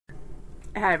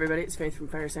Hi everybody, it's Faith from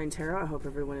FireSign Tarot. I hope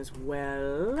everyone is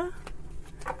well.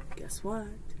 Guess what?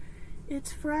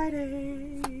 It's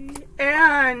Friday.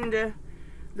 And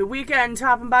the weekend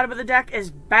top and bottom of the deck is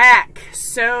back.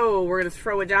 So we're going to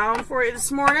throw it down for you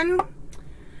this morning.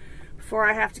 Before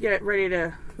I have to get ready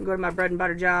to go to my bread and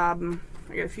butter job.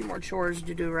 I got a few more chores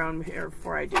to do around here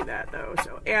before I do that though.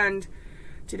 And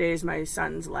today is my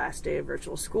son's last day of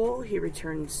virtual school. He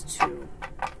returns to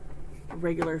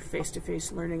regular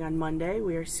face-to-face learning on Monday.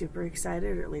 We are super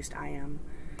excited, or at least I am.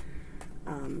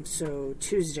 So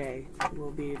Tuesday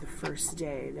will be the first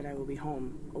day that I will be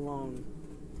home alone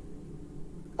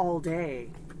all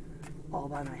day, all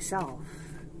by myself,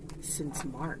 since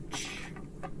March.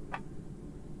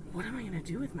 What am I going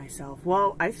to do with myself?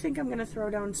 Well, I think I'm going to throw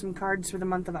down some cards for the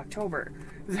month of October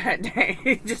that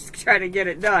day. Just try to get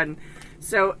it done.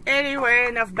 So anyway,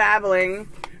 enough babbling.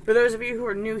 For those of you who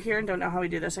are new here and don't know how we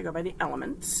do this, I go by the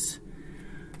elements.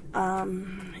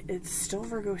 It's still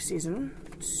Virgo season,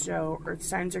 so earth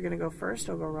signs are going to go first.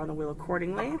 I'll go around the wheel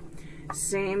accordingly.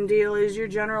 Same deal as your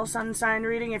general sun sign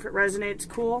reading. If it resonates,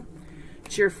 cool.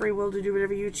 It's your free will to do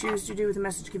whatever you choose to do with the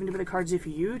message given to you by the cards. If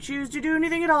you choose to do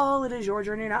anything at all, it is your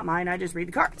journey, not mine. I just read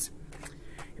the cards.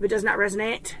 If it does not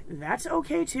resonate, that's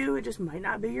okay too. It just might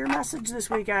not be your message this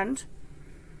weekend.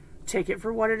 Take it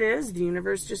for what it is. The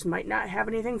universe just might not have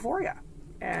anything for you.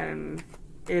 And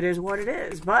it is what it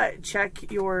is. But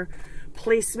check your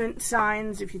placement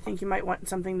signs if you think you might want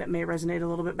something that may resonate a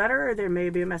little bit better, or there may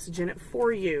be a message in it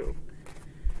for you.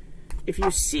 If you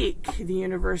seek, the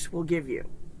universe will give you.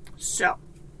 So,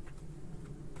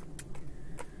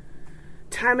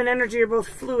 time and energy are both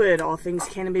fluid. All things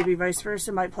can and may be vice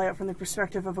versa. Might play out from the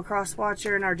perspective of a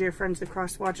cross-watcher, and our dear friends, the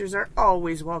cross-watchers, are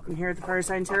always welcome here at the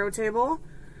FireSign Tarot table.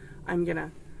 I'm going to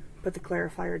put the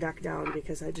clarifier deck down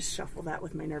because I just shuffle that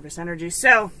with my nervous energy.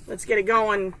 So, let's get it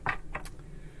going.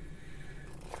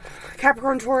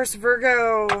 Capricorn, Taurus,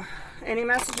 Virgo. Any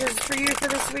messages for you for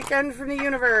this weekend from the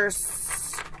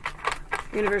universe?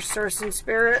 Universe, source, and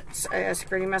spirits. I ask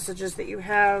for any messages that you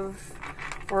have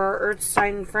for our earth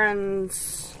sign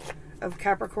friends of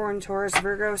Capricorn, Taurus,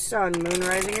 Virgo, Sun, Moon,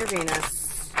 Rising, or Venus.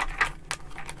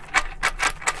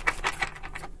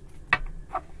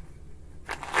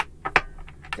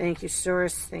 Thank you,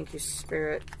 Source. Thank you,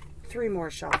 Spirit. 3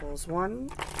 more shuffles. 1.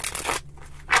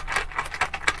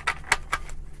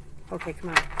 Okay, come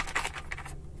on.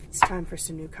 It's time for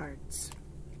some new cards.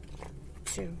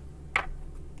 2.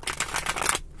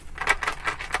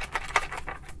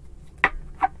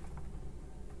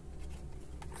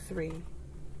 3.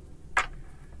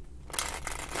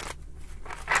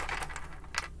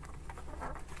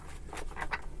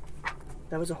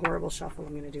 That was a horrible shuffle.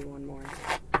 I'm going to do one more.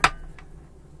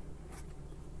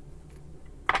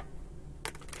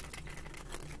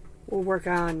 We'll work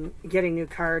on getting new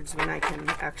cards when I can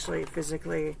actually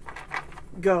physically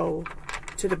go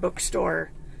to the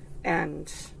bookstore and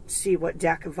see what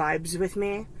deck vibes with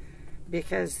me,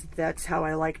 because that's how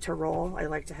I like to roll. I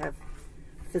like to have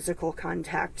physical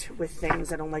contact with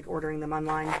things. I don't like ordering them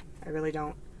online. I really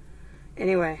don't.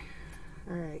 Anyway,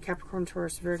 all right, Capricorn,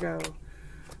 Taurus, Virgo,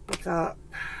 what's up?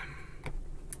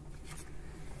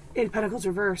 8 of Pentacles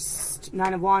reversed,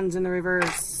 9 of Wands in the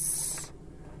reverse.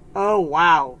 Oh,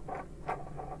 wow.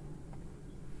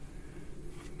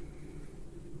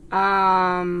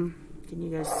 Can you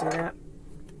guys see that?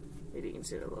 Maybe you can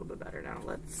see it a little bit better now.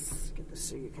 Let's get this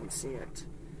so you can see it.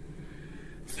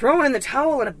 Throwing in the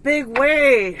towel in a big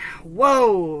way.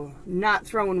 Whoa. Not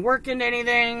throwing work into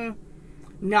anything.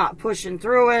 Not pushing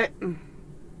through it.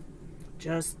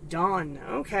 Just done.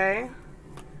 Okay.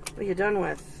 What are you done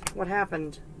with? What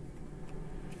happened?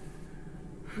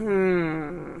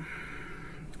 5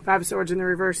 of Swords in the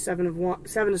reverse, 7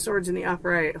 of Swords in the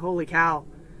upright. Holy cow.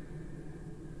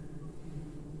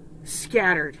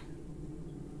 Scattered.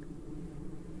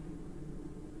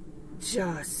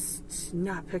 Just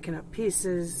not picking up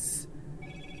pieces.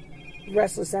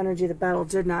 Restless energy. The battle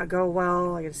did not go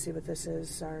well. I gotta see what this is.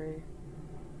 Sorry.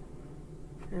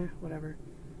 Whatever.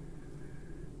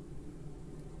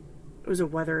 It was a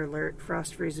weather alert.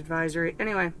 Frost freeze advisory.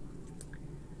 Anyway.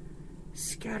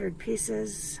 Scattered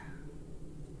pieces.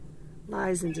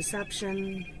 Lies and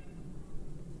deception.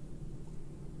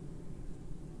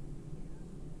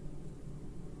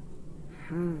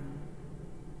 I'm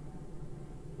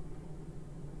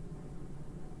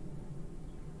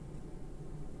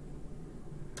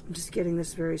just getting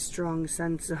this very strong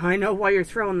sense of, I know why you're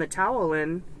throwing the towel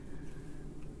in.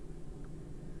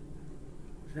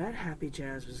 That happy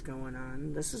jazz was going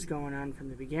on. This is going on from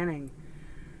the beginning.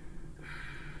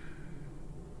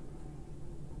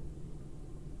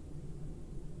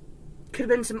 could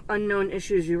have been some unknown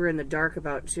issues you were in the dark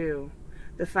about, too.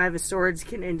 The Five of Swords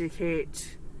can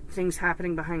indicate things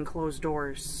happening behind closed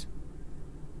doors.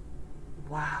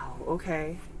 Wow,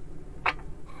 okay.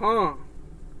 Huh.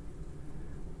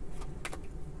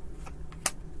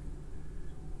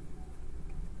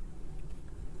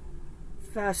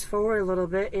 Fast forward a little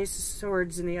bit. Ace of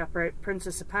Swords in the upright.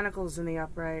 Princess of Pentacles in the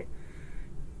upright.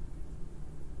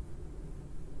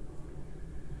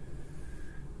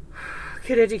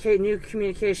 Could indicate new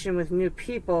communication with new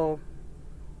people.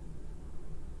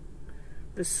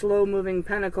 The slow-moving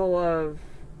pentacle of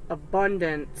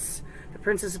abundance. The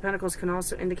Princess of Pentacles can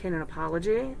also indicate an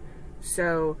apology.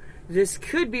 So this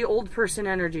could be old person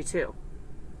energy too.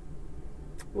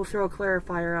 We'll throw a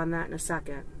clarifier on that in a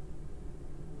second.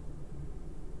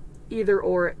 Either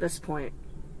or at this point.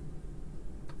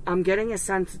 I'm getting a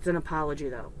sense it's an apology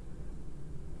though.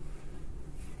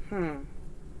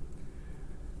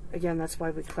 Again, that's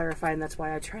why we clarify, and that's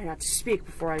why I try not to speak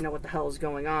before I know what the hell is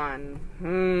going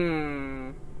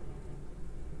on.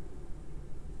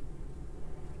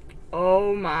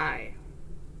 Oh my.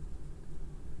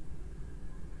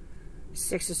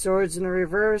 Six of Swords in the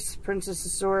reverse. Princess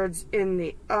of Swords in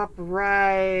the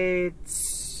upright.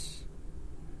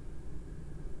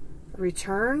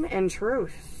 Return and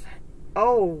truth.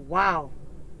 Oh, wow.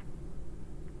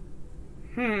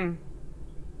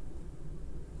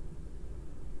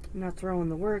 Not throwing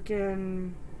the work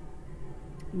in.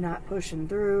 Not pushing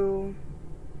through.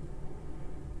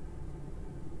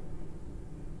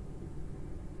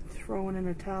 Throwing in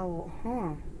a towel.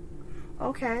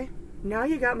 Okay. Now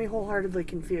you got me wholeheartedly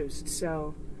confused,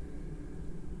 so...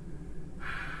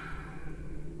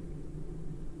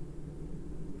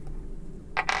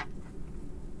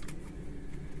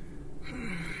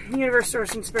 Universe,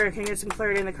 Source, and Spirit, can I get some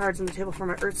clarity in the cards on the table for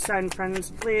my Earth sign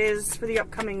friends, please, for the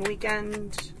upcoming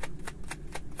weekend?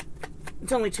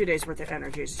 It's only 2 days worth of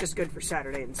energy. It's just good for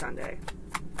Saturday and Sunday.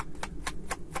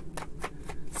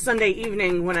 Sunday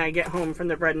evening, when I get home from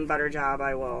the bread and butter job,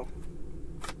 I will...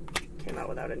 Came out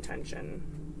without intention.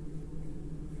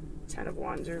 10 of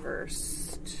Wands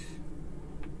reversed.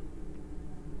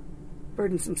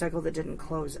 Burdensome cycle that didn't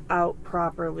close out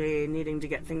properly, needing to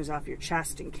get things off your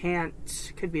chest and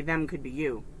can't. Could be them, could be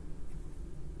you.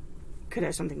 Could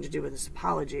have something to do with this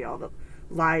apology, all the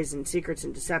lies and secrets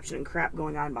and deception and crap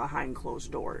going on behind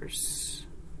closed doors.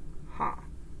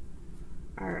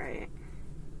 Alright.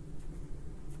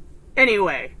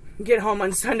 Anyway, get home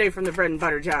on Sunday from the bread and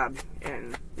butter job,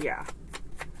 and yeah,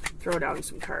 throw down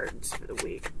some cards for the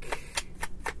week.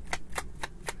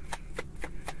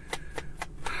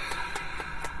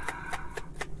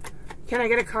 Can I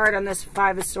get a card on this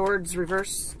Five of Swords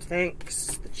reversed?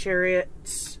 Thanks. The Chariot.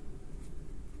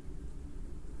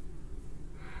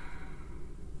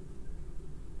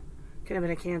 Could have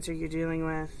been a Cancer you're dealing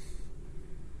with.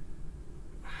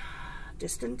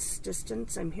 Distance,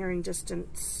 distance. I'm hearing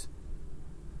distance.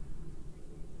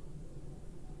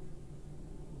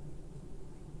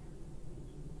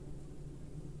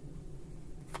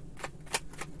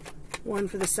 One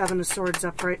for the Seven of Swords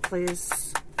upright,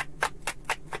 please.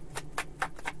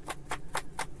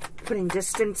 Putting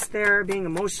distance there, being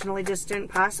emotionally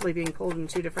distant, possibly being pulled in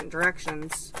 2 different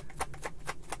directions.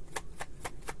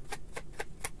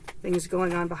 Things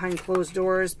going on behind closed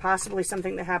doors, possibly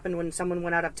something that happened when someone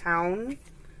went out of town.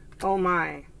 Oh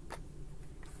my.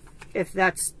 If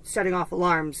that's setting off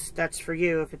alarms, that's for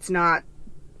you. If it's not,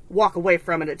 walk away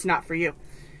from it, it's not for you.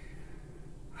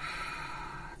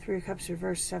 3 of Cups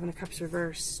reversed, 7 of Cups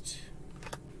reversed.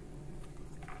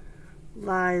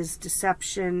 Lies,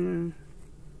 deception,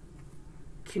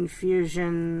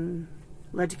 confusion,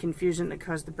 led to confusion that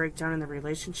caused the breakdown in the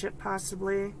relationship,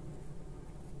 possibly.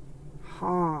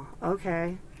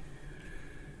 Okay.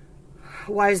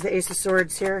 Why is the Ace of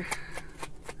Swords here?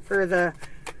 For the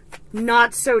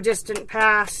not so distant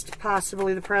past,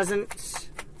 possibly the present.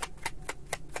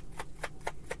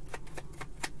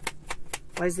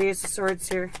 Why is the Ace of Swords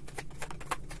here?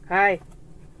 Hi.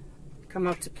 Come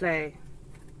up to play.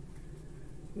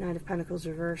 Knight of Pentacles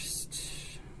reversed.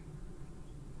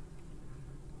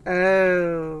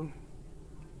 Oh.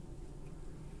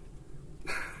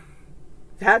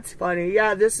 That's funny.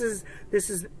 Yeah, this is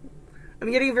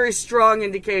I'm getting a very strong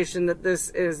indication that this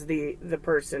is the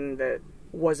person that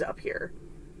was up here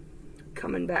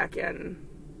coming back in.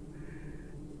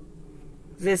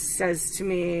 This says to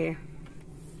me,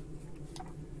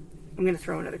 I'm going to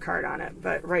throw another card on it,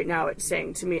 but right now it's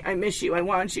saying to me, I miss you, I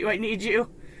want you, I need you.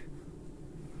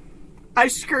 I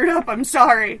screwed up, I'm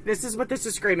sorry. This is what this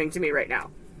is screaming to me right now.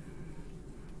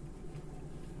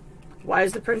 Why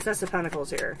is the Princess of Pentacles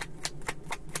here?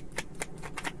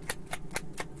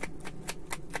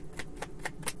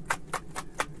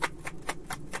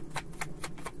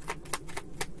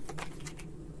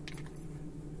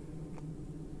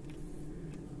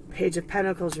 Page of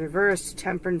Pentacles reversed,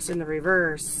 Temperance in the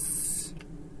reverse.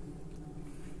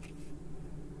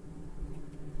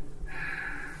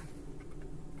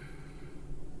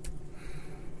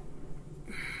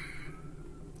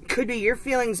 Could be your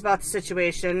feelings about the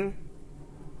situation.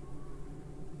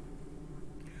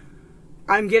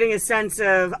 I'm getting a sense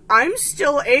of, I'm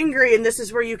still angry, and this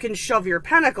is where you can shove your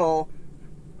pentacle.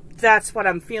 That's what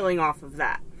I'm feeling off of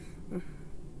that.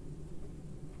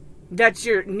 That's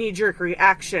your knee-jerk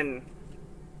reaction.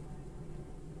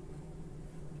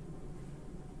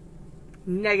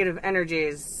 Negative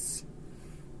energies.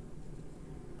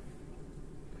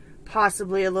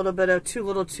 Possibly a little bit of too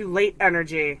little too late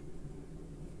energy.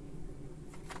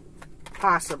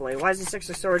 Possibly. Why is the Six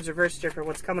of Swords reversed here for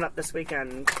what's coming up this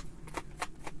weekend?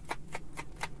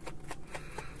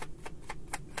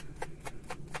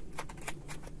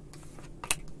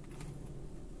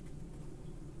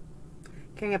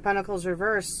 King of Pentacles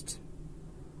reversed.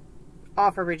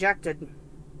 Offer rejected.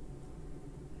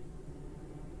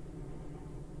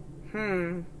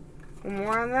 One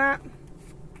more on that.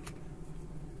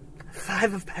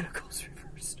 Five of Pentacles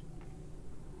reversed.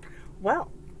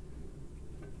 Well.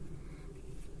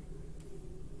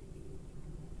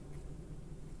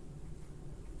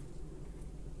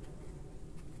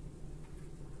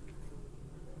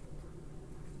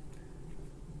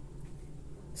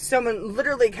 Someone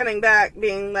literally coming back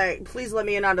being like, please let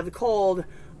me in out of the cold.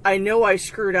 I know I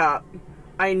screwed up.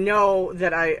 I know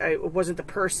that I wasn't the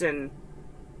person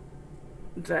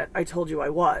that I told you I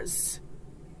was.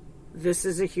 This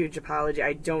is a huge apology.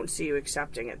 I don't see you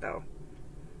accepting it, though.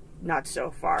 Not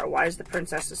so far. Why is the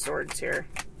Princess of Swords here?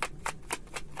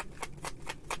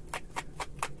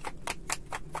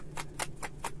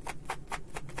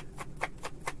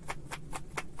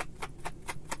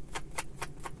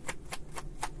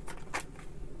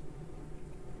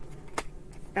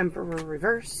 Emperor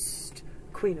reversed,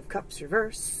 Queen of Cups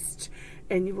reversed,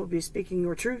 and you will be speaking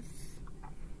your truth.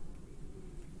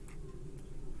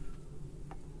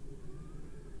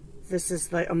 This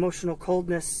is like emotional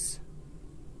coldness.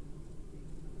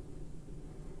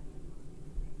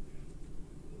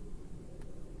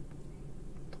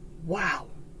 Wow.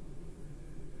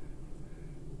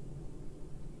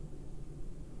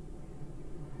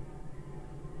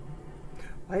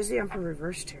 Why is the Emperor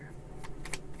reversed here?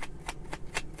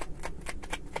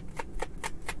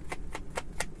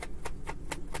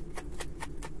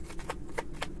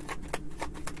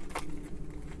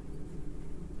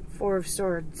 Four of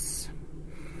Swords.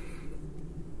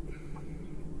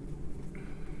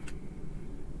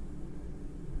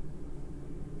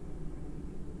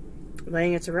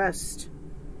 Laying it to rest.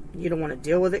 You don't want to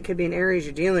deal with it. Could be an Aries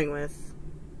you're dealing with.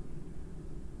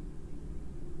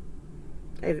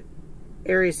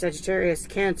 Aries, Sagittarius,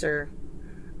 Cancer.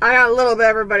 I got a little bit of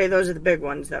everybody. Those are the big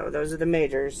ones, though. Those are the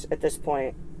majors at this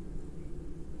point.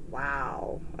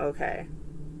 Wow. Okay.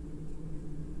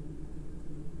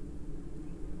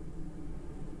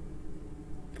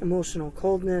 Emotional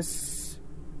coldness,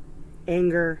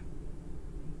 anger,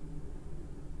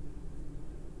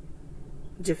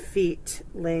 defeat,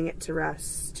 laying it to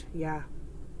rest. Yeah.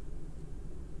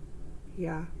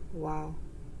 Yeah. Wow.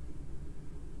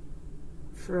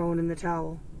 Thrown in the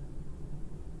towel.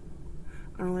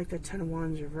 I don't like that Ten of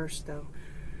Wands reversed, though.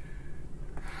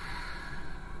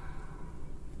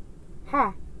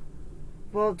 Huh.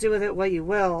 Well, do with it what you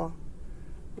will.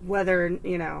 Whether,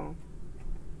 you know,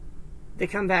 they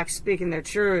come back speaking their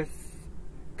truth,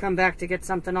 come back to get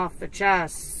something off the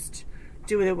chest,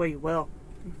 do with it what you will.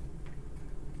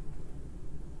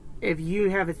 If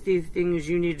you have a few things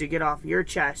you need to get off your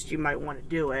chest, you might want to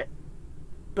do it.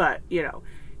 But, you know,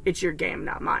 it's your game,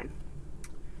 not mine.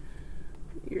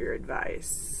 Your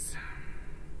advice.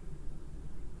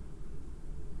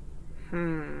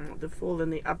 The Fool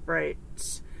in the upright,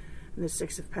 and the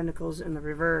Six of Pentacles in the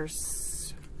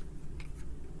reverse.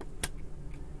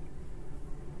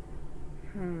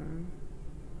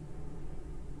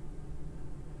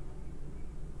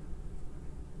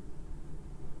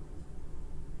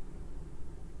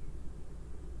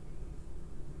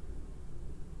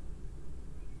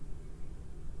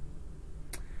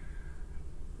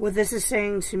 What this is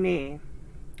saying to me,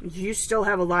 you still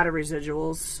have a lot of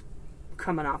residuals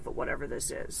coming off of whatever this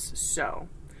is. So,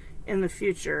 in the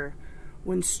future,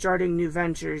 when starting new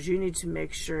ventures, you need to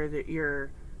make sure that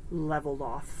you're leveled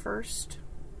off first.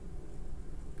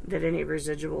 That any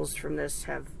residuals from this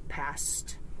have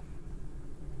passed.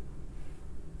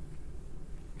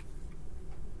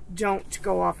 Don't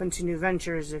go off into new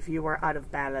ventures if you are out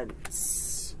of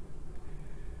balance.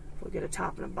 We'll get a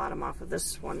top and a bottom off of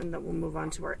this one, and then we'll move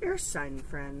on to our air sign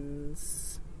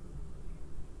friends.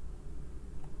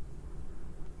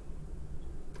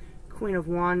 Queen of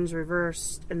Wands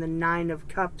reversed and the Nine of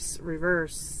Cups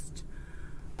reversed.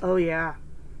 Oh, yeah.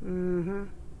 Mm-hmm.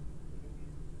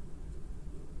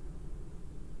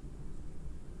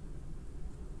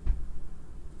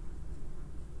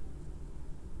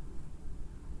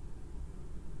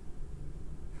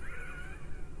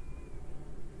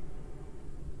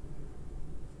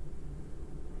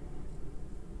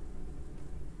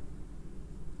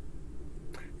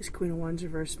 This Queen of Wands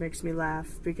reverse makes me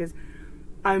laugh because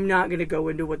I'm not going to go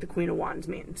into what the Queen of Wands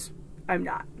means. I'm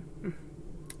not.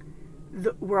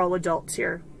 We're all adults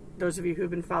here. Those of you who have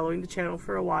been following the channel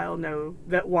for a while know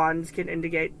that wands can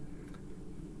indicate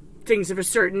things of a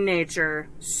certain nature.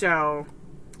 So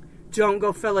don't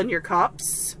go filling your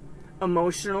cups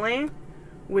emotionally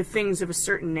with things of a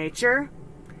certain nature,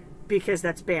 because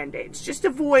that's band-aids. Just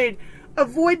avoid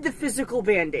the physical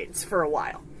band-aids for a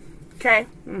while. Okay?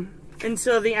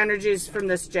 Until the energies from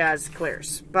this jazz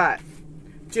clears. But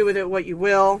do with it what you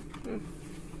will.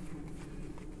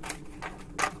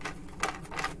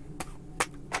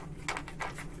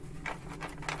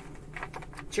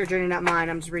 It's your journey, not mine.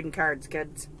 I'm just reading cards,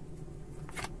 kids.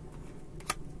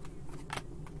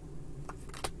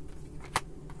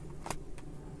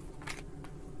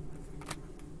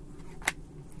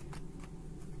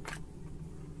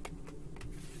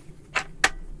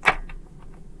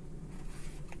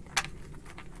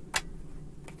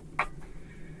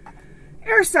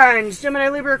 Air signs, Gemini,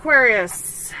 Libra,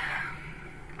 Aquarius.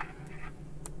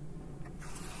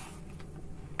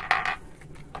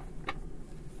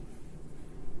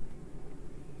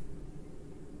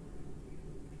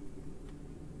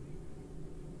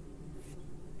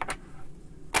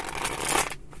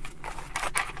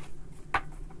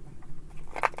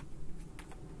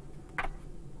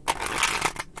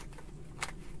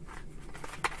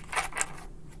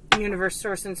 Universe,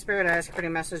 Source, and Spirit, ask for any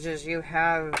messages you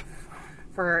have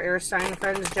for our air sign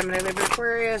friends, Gemini, Libra,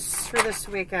 Aquarius, for this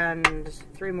weekend.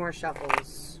 3 more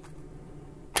shuffles.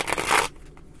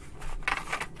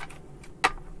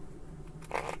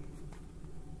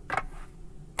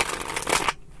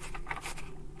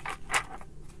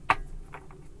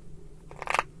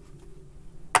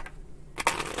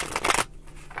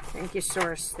 Thank you,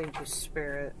 Source. Thank you,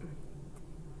 Spirit.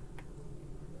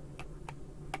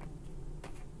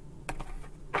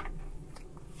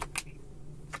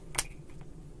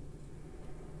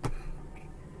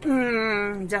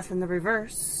 Death in the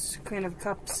reverse, Queen of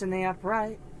Cups in the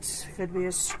upright. Could be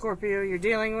a Scorpio you're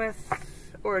dealing with,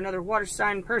 or another water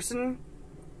sign person.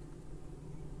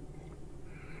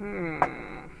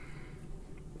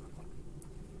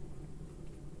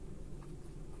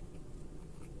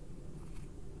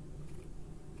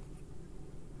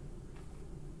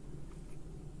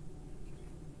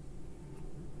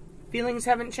 Feelings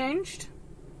haven't changed?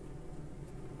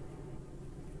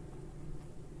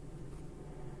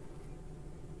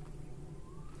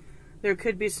 There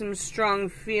could be some strong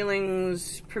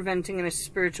feelings preventing a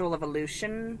spiritual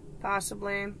evolution,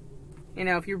 possibly. You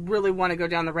know, if you really want to go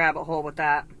down the rabbit hole with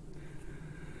that.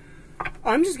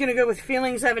 I'm just going to go with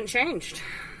feelings haven't changed.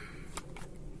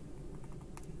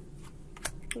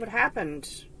 What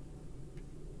happened?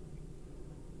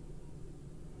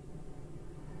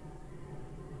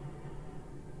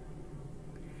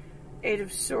 Eight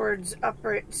of Swords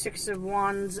upright, 6 of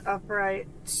Wands upright.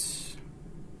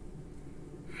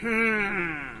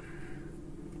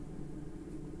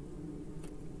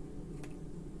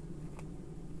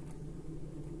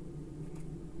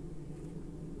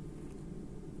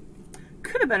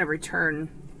 Could have been a return.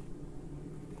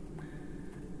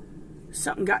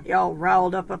 Something got y'all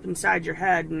riled up inside your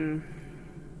head, and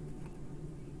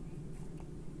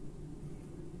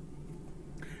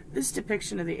this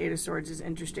depiction of the Eight of Swords is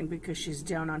interesting because she's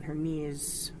down on her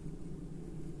knees.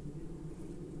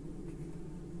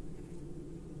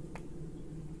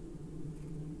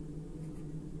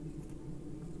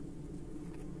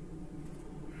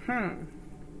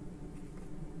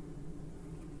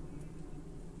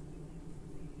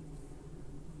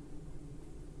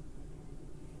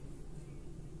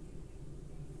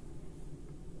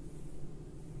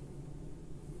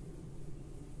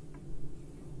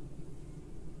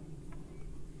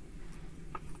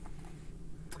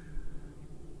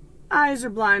 Eyes are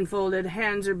blindfolded,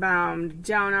 hands are bound,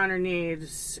 down on her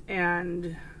knees,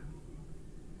 and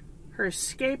her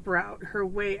escape route, her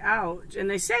way out. And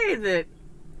they say that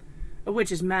a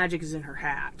witch's magic is in her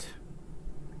hat.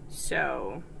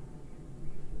 So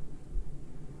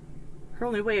her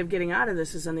only way of getting out of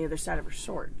this is on the other side of her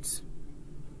swords.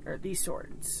 Or these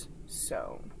swords.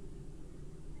 So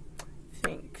I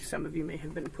think some of you may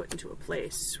have been put into a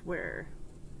place where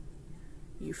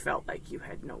you felt like you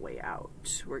had no way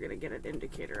out. We're going to get an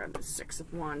indicator on the Six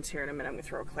of Wands here in a minute. I'm going to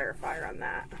throw a clarifier on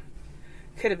that.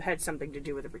 Could have had something to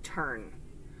do with a return.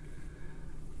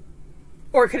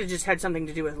 Or it could have just had something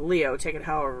to do with Leo. Take it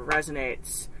however it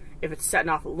resonates. If it's setting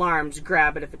off alarms,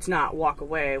 grab it. If it's not, walk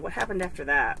away. What happened after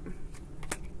that?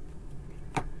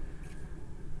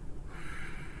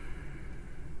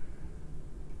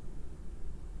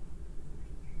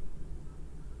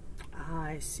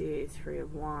 I see Three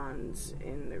of Wands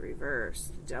in the reverse.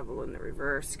 The Devil in the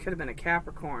reverse. Could have been a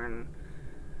Capricorn.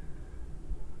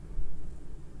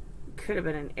 Could have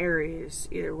been an Aries.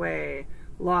 Either way,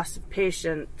 loss of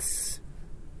patience.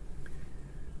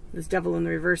 This Devil in the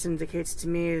reverse indicates to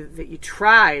me that you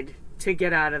tried to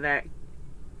get out of that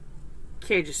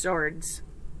Cage of Swords.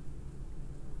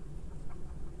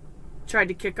 Tried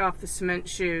to kick off the cement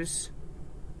shoes.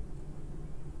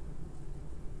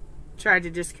 Tried to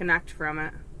disconnect from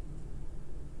it.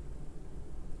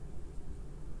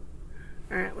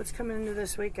 Alright, what's coming into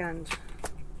this weekend?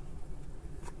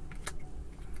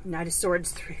 Knight of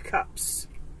Swords, Three of Cups.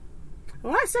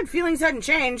 Well, I said feelings hadn't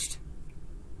changed.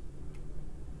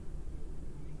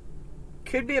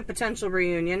 Could be a potential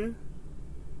reunion.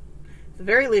 At the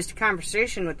very least, a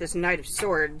conversation with this Knight of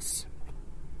Swords.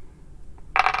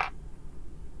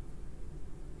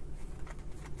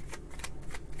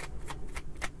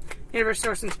 Universe,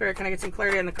 Source, and Spirit, can I get some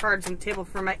clarity on the cards on the table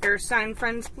for my air sign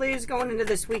friends, please, going into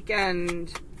this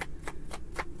weekend?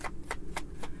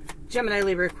 Gemini,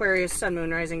 Libra, Aquarius, Sun,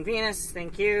 Moon, Rising, Venus.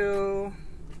 Thank you.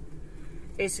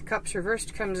 Ace of Cups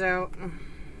reversed comes out.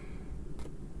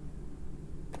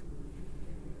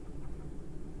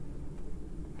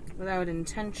 Without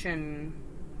intention.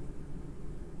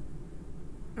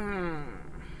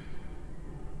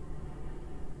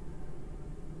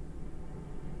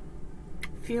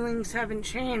 Feelings haven't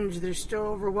changed. There's still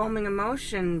overwhelming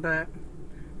emotion, but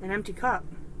an empty cup.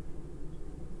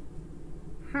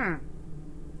 Or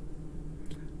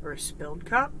a spilled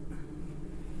cup.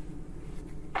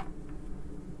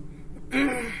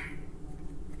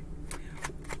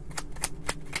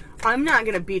 I'm not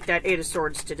going to beat that Eight of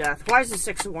Swords to death. Why is the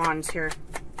Six of Wands here?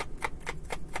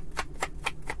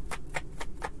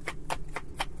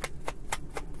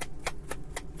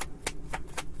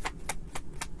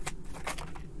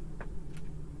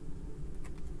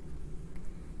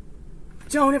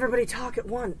 Don't everybody talk at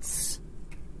once.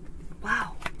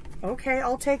 Wow. Okay,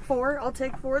 I'll take four. I'll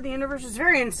take four. The universe is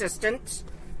very insistent.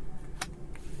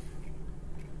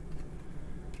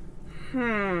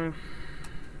 The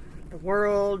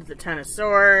World, the Ten of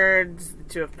Swords, the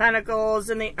Two of Pentacles,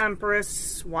 and the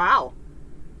Empress. Wow.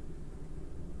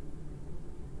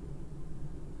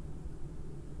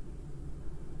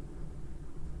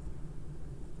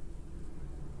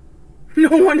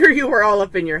 No wonder you were all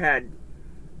up in your head.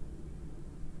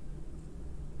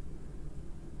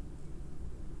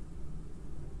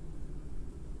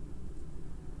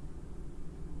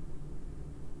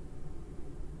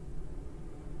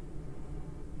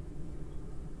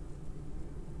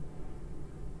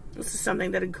 This is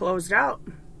something that had closed out.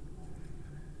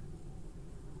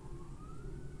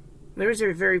 There is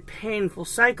a very painful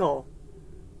cycle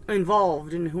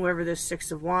involved in whoever this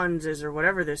Six of Wands is, or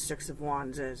whatever this Six of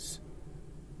Wands is.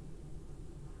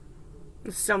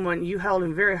 This is someone you held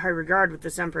in very high regard with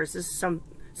this Empress. This is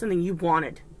something you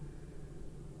wanted.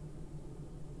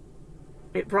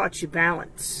 It brought you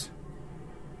balance.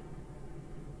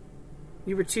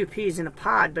 You were two peas in a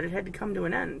pod, but it had to come to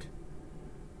an end.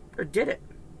 Or did it?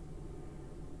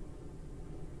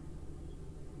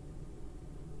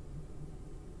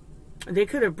 They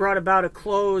could have brought about a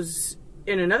close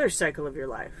in another cycle of your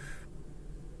life.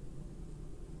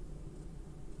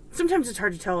 Sometimes it's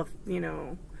hard to tell if, you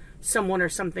know, someone or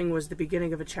something was the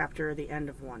beginning of a chapter or the end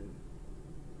of one.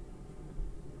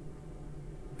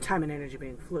 Time and energy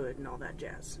being fluid and all that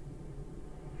jazz.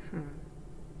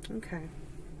 Okay.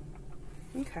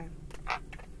 Okay.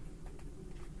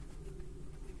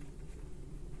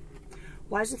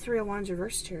 Why is the Three of Wands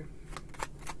reversed here?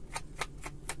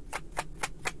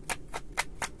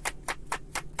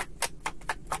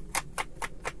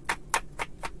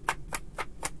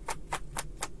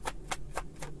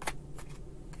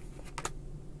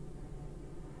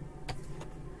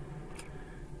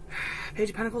 Page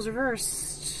of Pentacles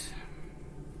reversed.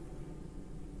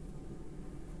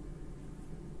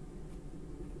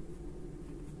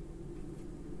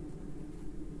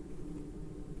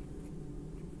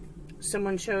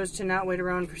 Someone chose to not wait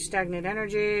around for stagnant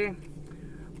energy.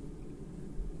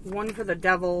 One for the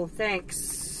Devil.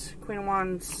 Thanks. Queen of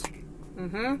Wands.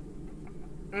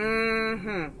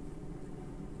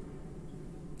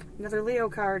 Another Leo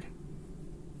card.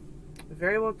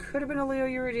 Very well could have been a Leo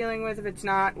you were dealing with. If it's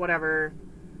not, whatever.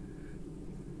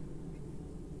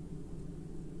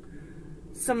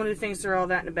 Someone who thinks they're all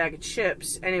that in a bag of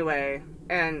chips anyway,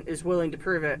 and is willing to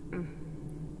prove it.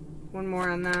 One more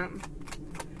on that.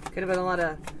 Could have been a lot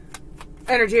of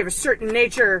energy of a certain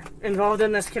nature involved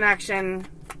in this connection.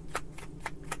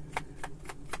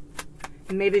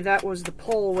 Maybe that was the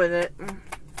pull with it.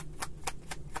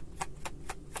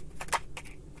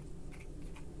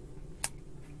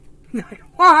 Nine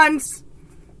of Wands.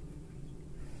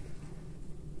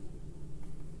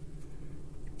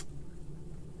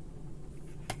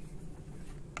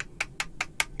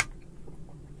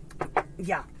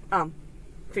 Yeah,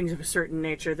 things of a certain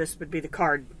nature. This would be the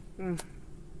card.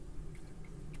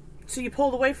 So you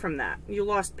pulled away from that. You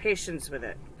lost patience with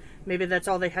it. Maybe that's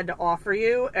all they had to offer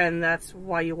you, and that's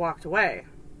why you walked away.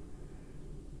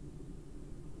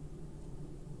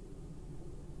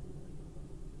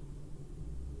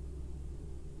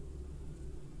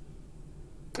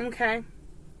 Okay.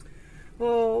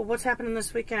 Well, what's happening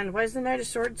this weekend? Why is the Knight of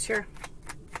Swords here?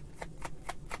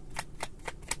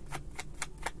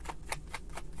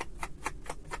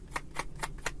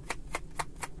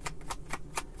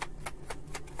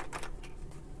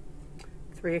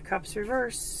 Three of Cups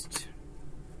reversed.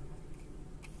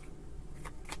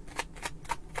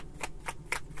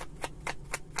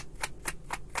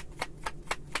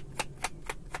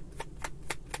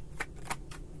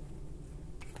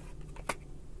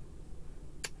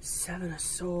 Seven of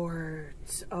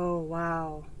Swords. Oh,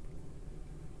 wow.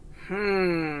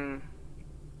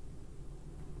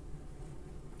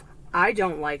 I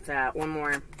don't like that. One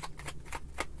more.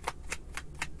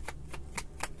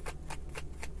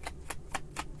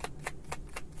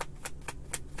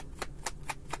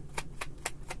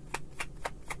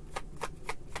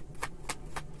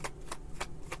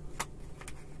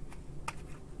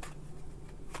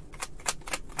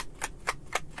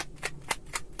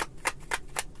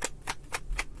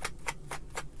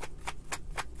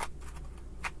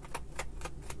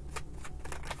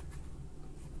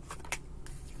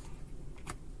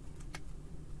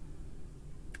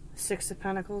 Six of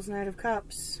Pentacles, Knight of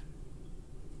Cups.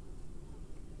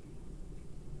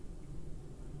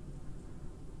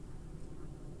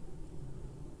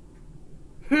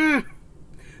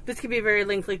 This could be a very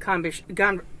lengthy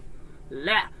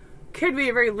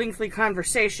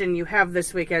conversation you have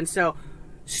this weekend, so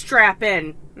strap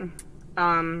in.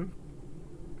 I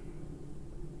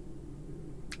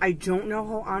don't know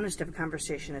how honest of a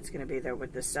conversation it's going to be there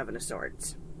with this Seven of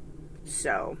Swords.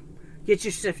 So get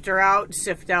your sifter out,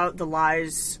 sift out the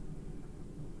lies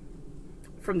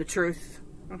from the truth.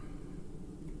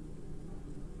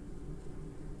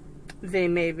 They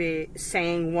may be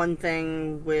saying one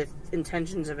thing with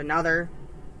intentions of another.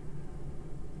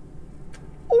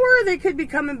 Or they could be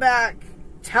coming back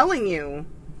telling you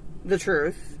the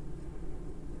truth.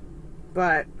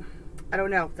 But I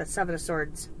don't know. That's Seven of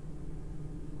Swords.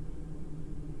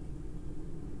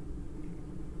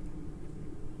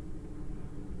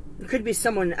 It could be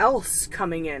someone else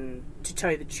coming in to tell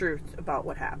you the truth about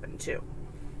what happened, too.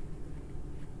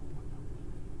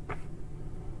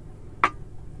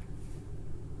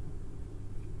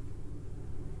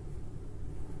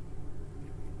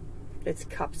 It's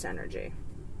Cups energy.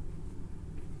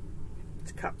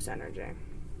 It's Cups energy.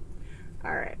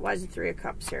 Alright, why is the Three of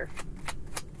Cups here?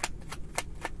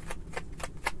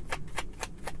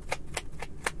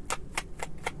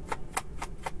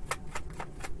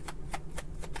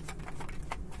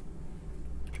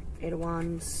 Eight of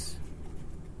Wands.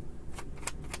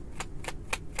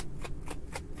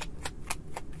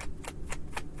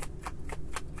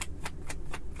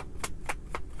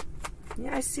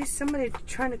 Yeah, I see somebody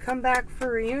trying to come back for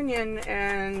a reunion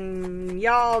and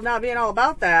y'all not being all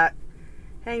about that.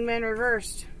 Hangman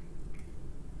reversed.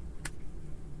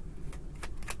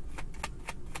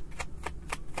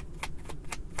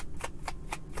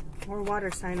 More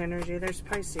water sign energy. There's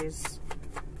Pisces.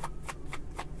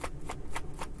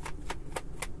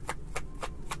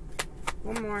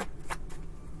 One more.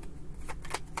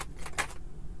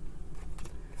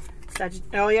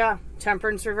 Oh yeah,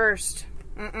 Temperance reversed.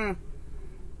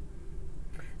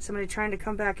 Somebody trying to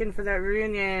come back in for that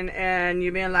reunion and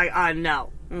you being like, oh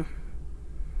no.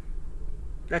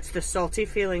 That's the salty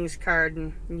feelings card.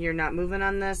 And you're not moving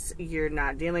on this. You're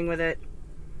not dealing with it.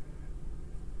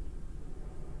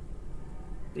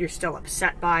 You're still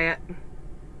upset by it.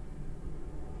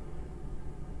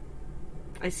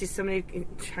 I see somebody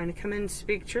trying to come in and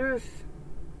speak truth.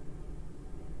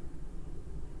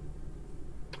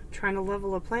 Trying to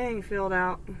level a playing field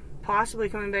out. Possibly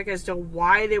coming back as to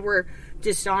why they were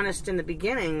dishonest in the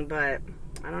beginning, but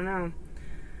I don't know.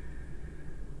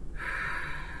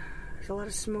 There's a lot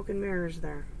of smoke and mirrors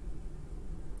there.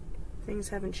 Things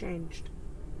haven't changed.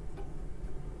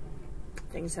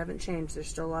 Things haven't changed. There's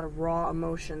still a lot of raw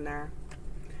emotion there.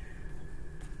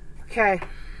 Okay.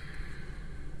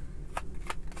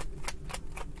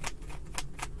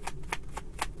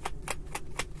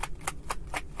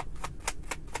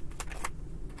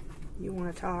 You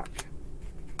want to talk.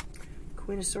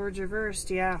 Queen of Swords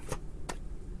reversed, yeah.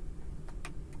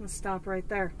 Let's stop right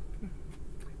there.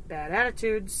 Bad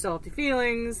attitudes, salty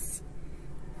feelings.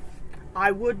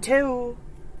 I would too.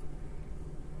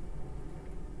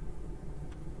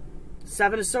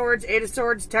 7 of Swords, 8 of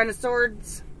Swords, 10 of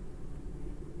Swords.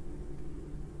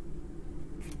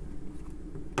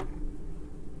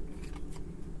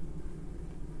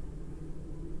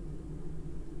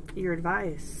 Your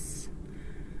advice.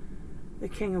 The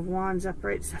King of Wands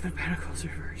upright, 7 Pentacles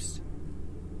reversed.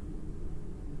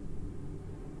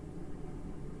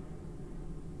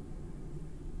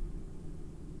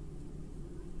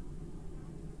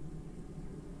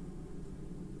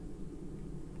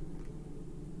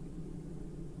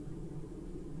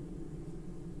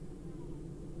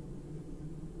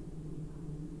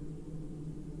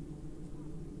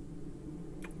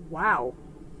 Wow.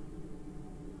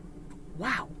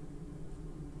 Wow.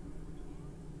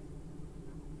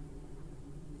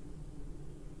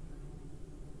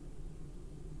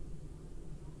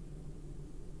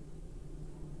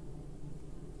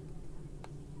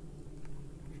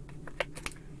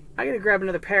 I gotta grab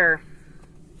another pair.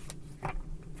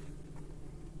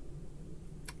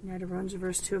 Knight of Wands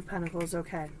reverse, 2 of Pentacles.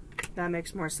 Okay, that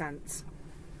makes more sense.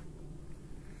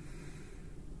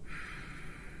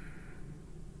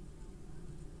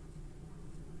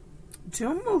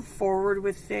 Don't move forward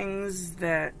with things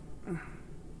that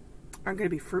aren't going to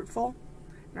be fruitful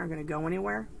and aren't going to go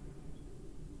anywhere.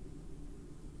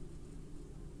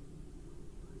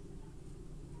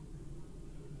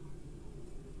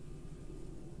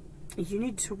 You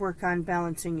need to work on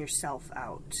balancing yourself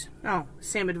out. Oh,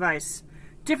 same advice.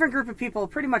 Different group of people,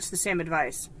 pretty much the same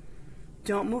advice.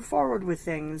 Don't move forward with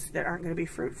things that aren't going to be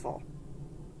fruitful.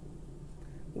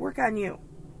 Work on you.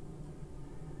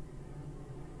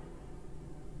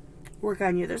 Work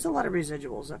on you. There's a lot of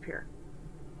residuals up here.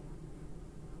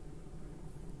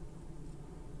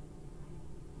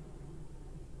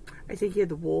 I think you had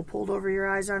the wool pulled over your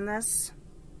eyes on this.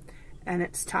 And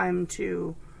it's time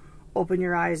to open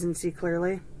your eyes and see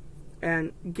clearly.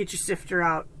 And get your sifter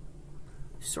out.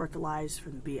 Sort the lies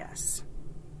from the BS.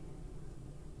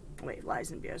 Wait, lies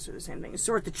and BS are the same thing.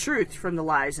 Sort the truth from the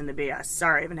lies and the BS.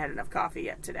 Sorry, I haven't had enough coffee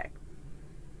yet today.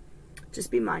 Just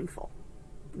be mindful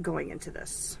going into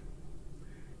this.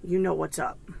 You know what's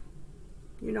up.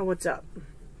 You know what's up.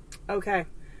 Okay,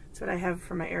 that's what I have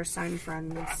for my air sign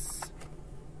friends.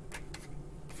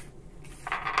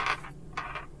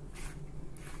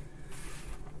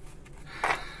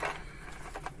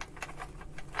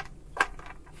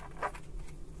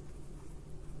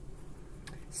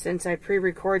 Since I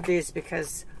pre-record these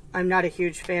because I'm not a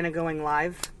huge fan of going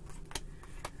live,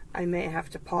 I may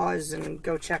have to pause and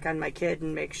go check on my kid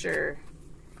and make sure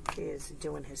he is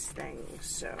doing his thing.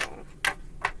 So,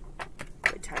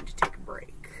 good time to take a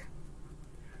break.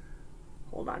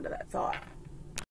 Hold on to that thought.